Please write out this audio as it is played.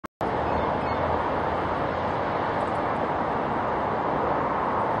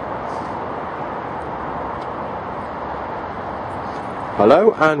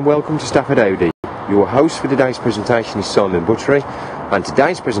Hello and welcome to Stafford Audi. Your host for today's presentation is Simon Buttery, and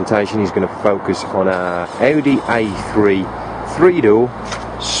today's presentation is going to focus on our Audi A3 3-door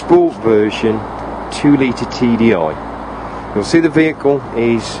sport version 2-litre TDI. You'll see the vehicle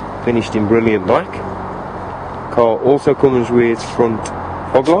is finished in brilliant black. The car also comes with front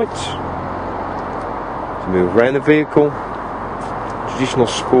fog lights. To move around the vehicle, traditional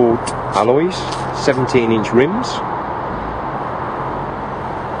sport alloys, 17-inch rims.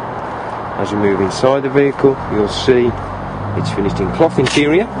 As you move inside the vehicle, you'll see it's finished in cloth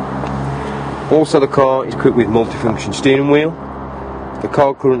interior. Also, the car is equipped with multifunction steering wheel. The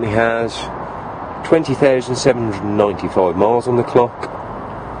car currently has 20,795 miles on the clock,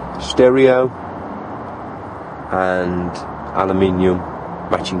 stereo and aluminium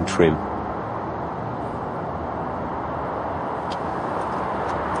matching trim.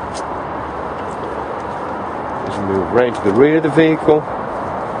 As we move around to the rear of the vehicle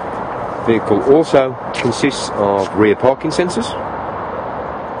also consists of rear parking sensors.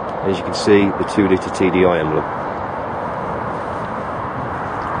 As you can see, the 2-litre TDI emblem.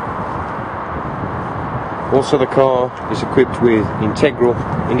 Also, the car is equipped with integral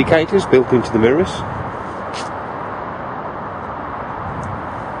indicators built into the mirrors.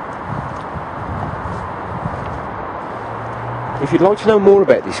 If you'd like to know more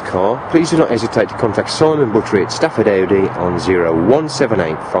about this car, please do not hesitate to contact Simon Buttery at Stafford Audi on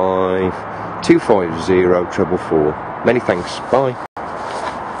 01785 250 444. Many thanks. Bye.